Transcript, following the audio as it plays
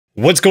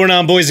What's going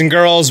on, boys and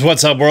girls?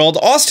 What's up, world?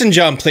 Austin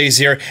John Plays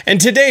here,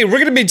 and today we're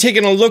going to be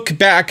taking a look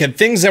back at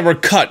things that were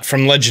cut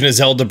from Legend of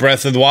Zelda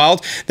Breath of the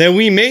Wild that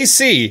we may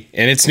see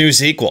in its new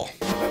sequel.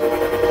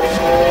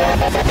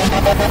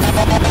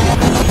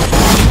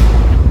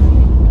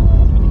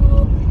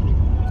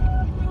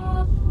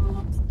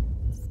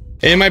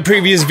 In my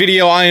previous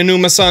video,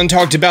 Aonuma-san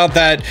talked about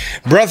that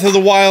Breath of the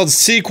Wild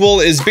sequel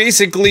is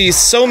basically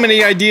so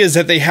many ideas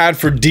that they had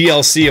for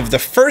DLC of the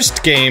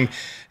first game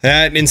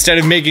that instead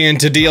of making it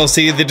into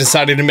DLC, they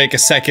decided to make a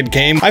second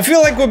game. I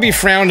feel like would be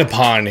frowned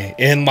upon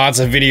in lots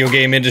of video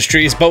game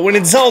industries, but when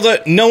it's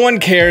Zelda, no one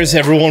cares,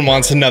 everyone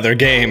wants another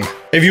game.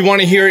 If you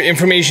want to hear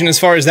information as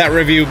far as that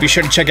review, be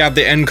sure to check out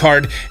the end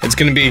card. It's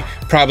going to be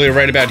probably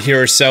right about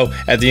here or so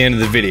at the end of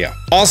the video.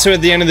 Also,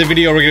 at the end of the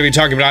video, we're going to be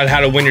talking about how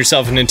to win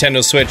yourself a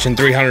Nintendo Switch and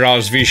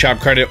 $300 V-Shop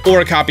credit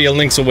or a copy of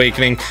Link's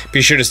Awakening.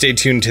 Be sure to stay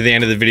tuned to the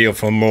end of the video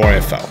for more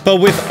info.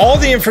 But with all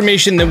the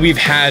information that we've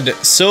had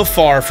so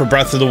far for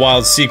Breath of the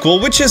Wild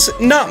sequel, which is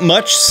not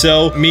much,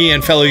 so me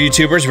and fellow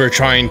YouTubers were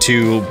trying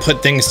to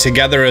put things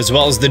together as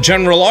well as the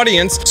general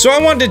audience. So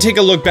I wanted to take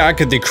a look back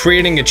at the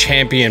Creating a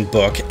Champion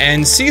book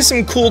and see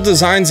some cool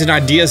designs and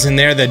ideas in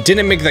there that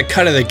didn't make the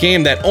cut of the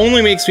game that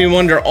only makes me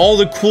wonder all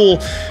the cool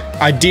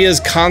ideas,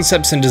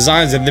 concepts, and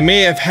designs that they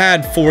may have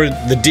had for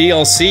the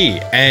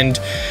DLC. And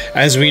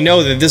as we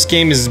know that this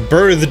game is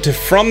birthed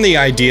from the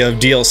idea of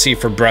DLC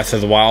for Breath of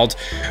the Wild,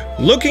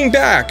 looking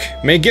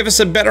back may give us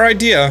a better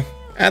idea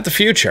at the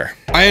future.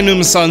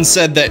 Aonuma-san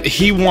said that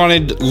he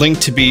wanted Link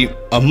to be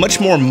a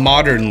much more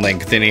modern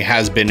Link than he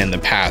has been in the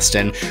past,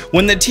 and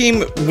when the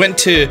team went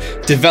to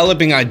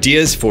developing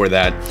ideas for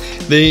that,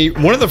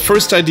 one of the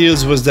first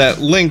ideas was that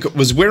Link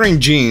was wearing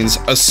jeans,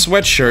 a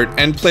sweatshirt,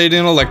 and played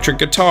an electric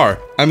guitar.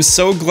 I'm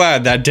so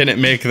glad that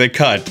didn't make the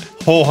cut,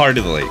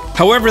 wholeheartedly.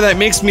 However, that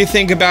makes me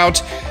think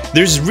about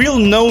there's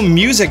no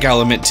music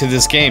element to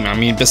this game. I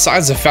mean,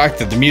 besides the fact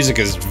that the music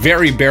is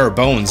very bare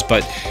bones,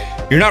 but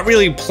you're not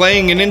really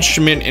playing an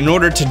instrument in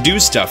order to do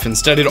stuff.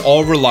 Instead, it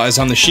all relies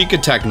on the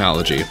Sheikah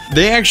technology.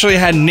 They actually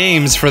had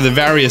names for the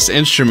various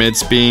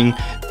instruments, being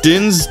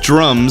Din's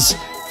drums,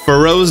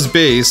 Pharaoh's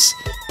bass,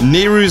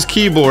 Nehru's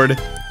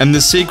keyboard, and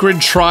the sacred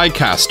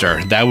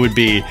Tricaster. That would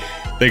be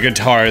the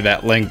guitar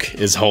that Link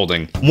is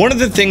holding. One of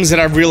the things that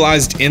I've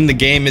realized in the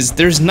game is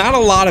there's not a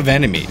lot of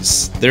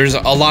enemies. There's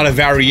a lot of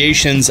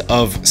variations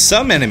of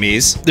some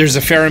enemies. There's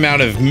a fair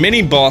amount of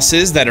mini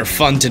bosses that are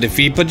fun to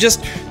defeat, but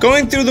just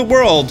going through the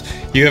world,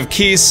 you have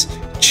Keese,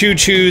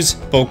 Choo-Choos,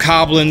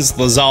 Bokoblins,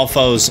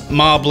 Lizalfos,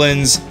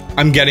 Moblins.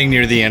 I'm getting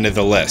near the end of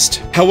the list.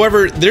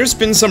 However, there's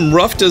been some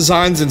rough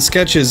designs and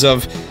sketches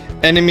of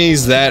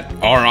enemies that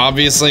are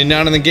obviously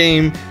not in the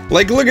game.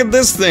 Like, look at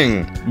this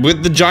thing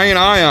with the giant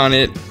eye on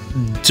it.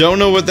 Don't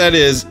know what that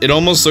is. It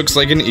almost looks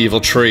like an evil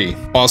tree.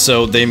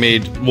 Also, they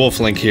made Wolf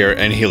Link here,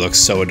 and he looks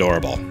so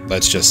adorable.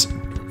 Let's just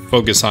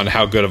focus on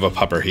how good of a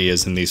pupper he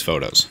is in these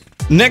photos.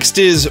 Next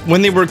is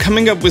when they were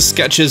coming up with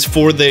sketches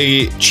for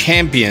the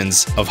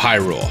champions of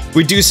Hyrule.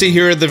 We do see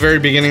here at the very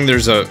beginning,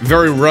 there's a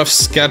very rough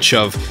sketch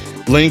of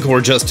Link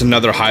or just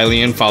another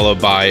Hylian, followed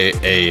by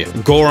a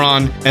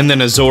Goron, and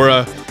then a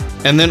Zora.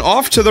 And then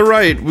off to the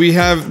right, we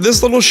have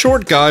this little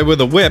short guy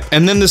with a whip,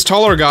 and then this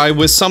taller guy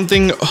with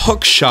something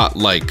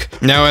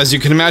hookshot-like. Now, as you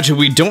can imagine,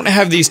 we don't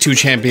have these two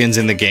champions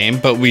in the game,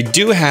 but we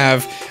do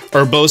have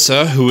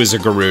Urbosa, who is a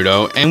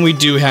Gerudo, and we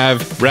do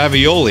have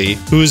Ravioli,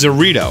 who is a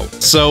Rito.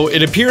 So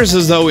it appears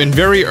as though in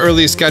very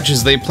early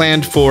sketches they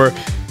planned for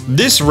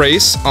this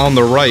race on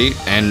the right,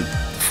 and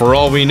for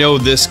all we know,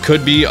 this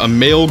could be a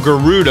male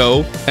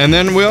Gerudo. And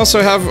then we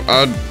also have,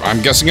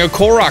 I'm guessing, a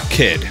Korok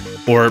kid.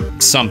 Or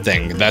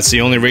something. That's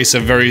the only race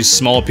of very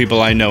small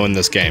people I know in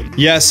this game.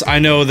 Yes, I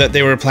know that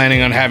they were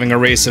planning on having a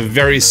race of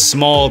very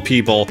small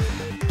people,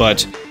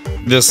 but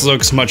this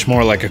looks much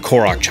more like a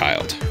Korok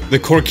child. The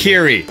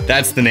Korkiri,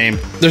 that's the name.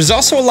 There's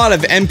also a lot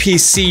of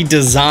NPC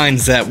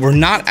designs that were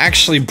not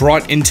actually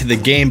brought into the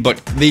game,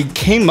 but they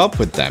came up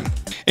with them.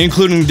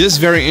 Including this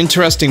very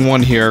interesting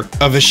one here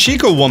of a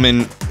Sheikah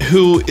woman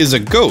who is a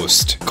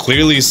ghost.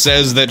 Clearly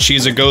says that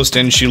she's a ghost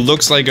and she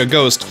looks like a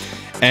ghost.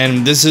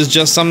 And this is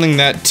just something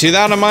that, to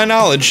that of my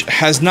knowledge,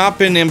 has not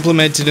been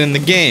implemented in the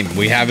game.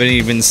 We haven't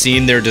even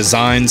seen their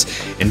designs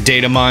in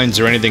data mines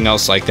or anything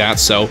else like that,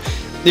 so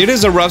it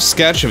is a rough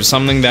sketch of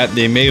something that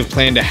they may have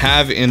planned to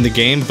have in the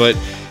game, but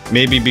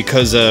maybe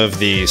because of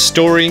the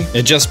story,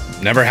 it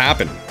just never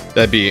happened.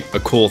 That'd be a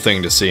cool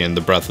thing to see in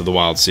the Breath of the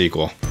Wild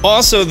sequel.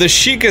 Also, the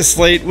Sheikah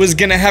Slate was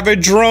gonna have a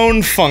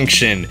drone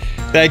function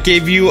that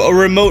gave you a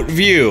remote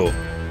view.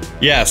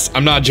 Yes,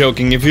 I'm not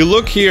joking. If you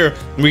look here,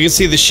 we can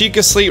see the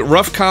Sheikah Slate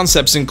rough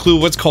concepts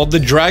include what's called the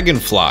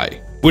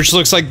Dragonfly, which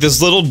looks like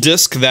this little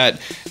disc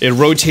that it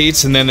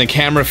rotates and then the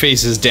camera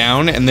faces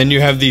down, and then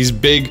you have these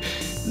big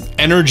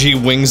energy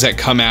wings that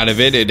come out of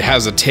it. It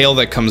has a tail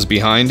that comes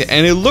behind,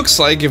 and it looks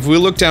like, if we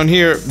look down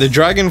here, the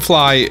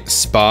Dragonfly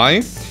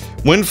Spy,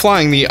 when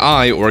flying, the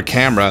eye or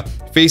camera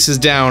faces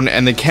down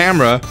and the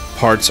camera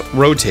parts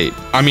rotate.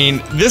 I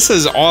mean, this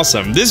is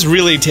awesome. This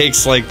really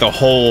takes like the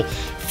whole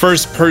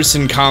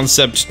first-person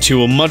concept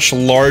to a much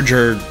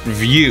larger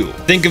view.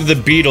 Think of the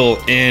beetle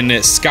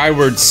in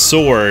Skyward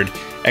Sword,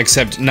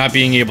 except not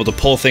being able to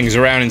pull things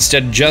around,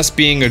 instead just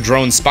being a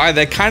drone spy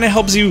that kind of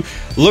helps you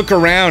look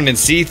around and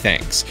see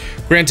things.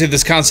 Granted,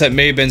 this concept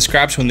may have been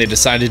scrapped when they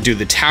decided to do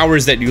the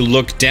towers that you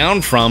look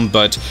down from,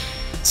 but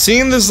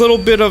seeing this little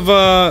bit of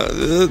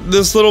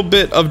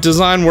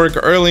design work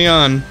early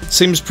on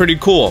seems pretty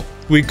cool.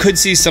 We could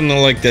see something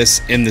like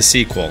this in the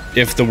sequel,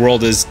 if the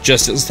world is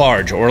just as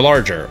large or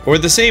larger, or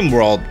the same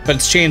world, but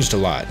it's changed a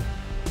lot.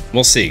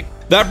 We'll see.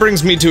 That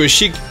brings me to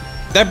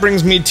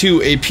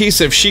a piece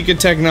of Sheikah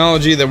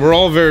technology that we're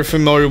all very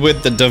familiar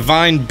with, the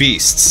Divine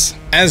Beasts.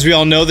 As we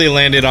all know, they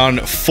landed on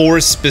 4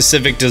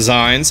 specific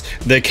designs: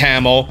 the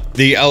camel,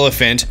 the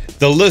elephant,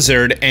 the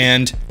lizard,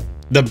 and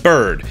the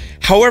bird.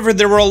 However,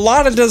 there were a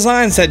lot of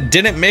designs that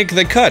didn't make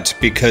the cut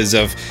because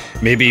of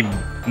maybe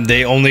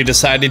they only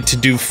decided to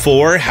do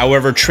 4,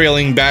 however,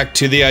 trailing back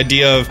to the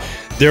idea of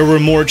there were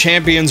more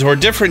champions or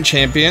different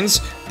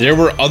champions, there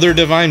were other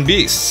divine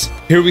beasts.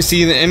 Here we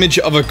see the image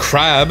of a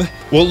crab,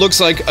 what looks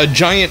like a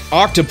giant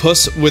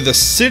octopus with a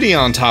city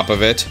on top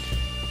of it.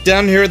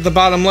 Down here at the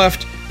bottom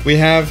left, we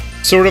have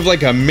sort of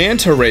like a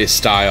manta ray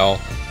style.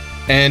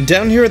 And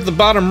down here at the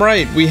bottom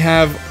right, we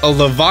have a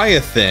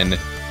leviathan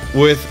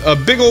with a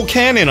big old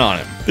cannon on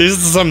him.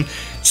 These are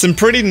some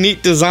pretty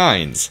neat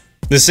designs.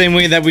 The same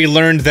way that we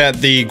learned that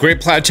the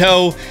Great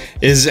Plateau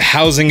is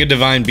housing a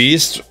divine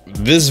beast,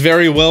 this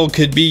very well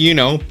could be, you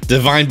know,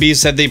 divine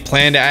beasts that they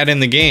plan to add in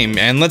the game.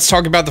 And let's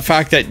talk about the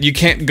fact that you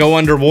can't go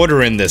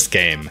underwater in this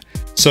game.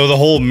 So the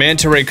whole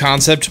manta ray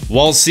concept,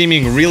 while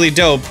seeming really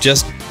dope,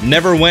 just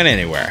never went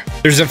anywhere.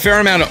 There's a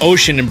fair amount of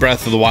ocean in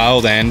Breath of the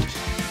Wild, and,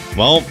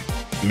 well,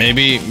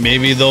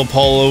 maybe they'll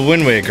pull a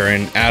Wind Waker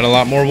and add a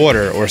lot more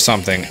water or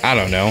something. I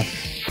don't know.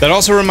 That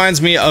also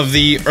reminds me of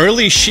the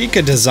early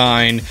Sheikah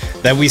design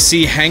that we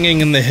see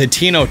hanging in the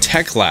Hateno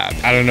Tech Lab.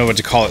 I don't know what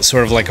to call it,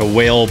 sort of like a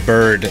whale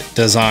bird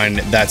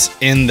design that's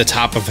in the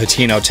top of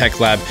Hateno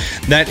Tech Lab.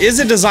 That is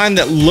a design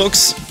that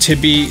looks to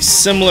be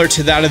similar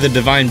to that of the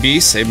Divine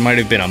Beasts. It might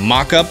have been a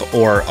mock-up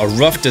or a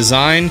rough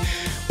design,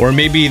 or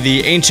maybe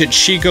the ancient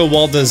Sheikah,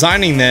 while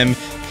designing them,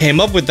 came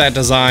up with that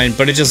design,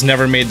 but it just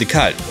never made the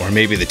cut. Or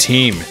maybe the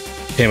team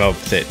came up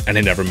with it and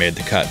it never made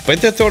the cut.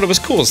 But they thought it was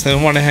cool, so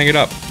they wanted to hang it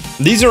up.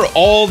 These are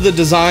all the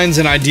designs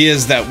and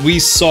ideas that we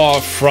saw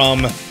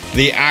from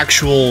the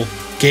actual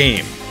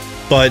game.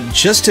 But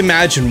just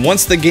imagine,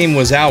 once the game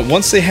was out,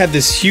 once they had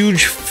this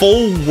huge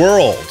full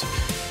world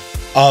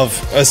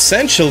of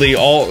essentially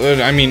all,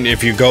 I mean,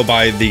 if you go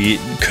by the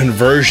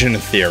conversion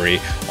theory,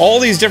 all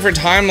these different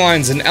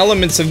timelines and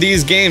elements of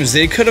these games,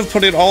 they could have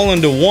put it all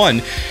into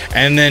one,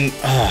 and then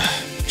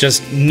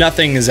just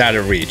nothing is out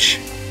of reach.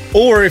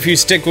 Or if you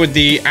stick with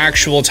the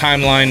actual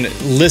timeline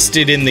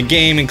listed in the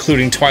game,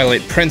 including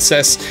Twilight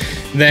Princess,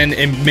 then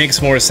it makes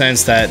more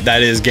sense that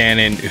that is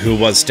Ganon who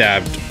was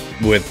stabbed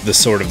with the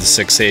Sword of the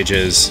Six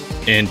Sages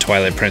in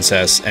Twilight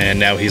Princess, and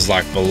now he's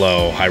locked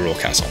below Hyrule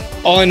Castle.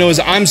 All I know is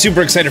I'm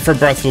super excited for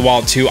Breath of the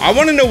Wild 2. I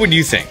want to know what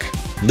you think.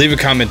 Leave a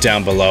comment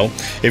down below.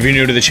 If you're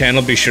new to the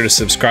channel, be sure to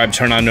subscribe,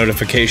 turn on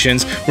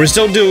notifications. We're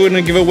still doing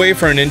a giveaway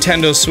for a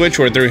Nintendo Switch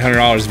worth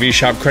 $300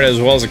 V-Shop credit,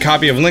 as well as a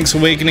copy of Link's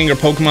Awakening or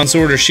Pokemon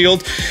Sword or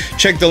Shield.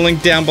 Check the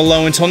link down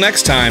below. Until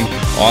next time,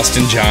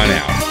 Austin John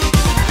out.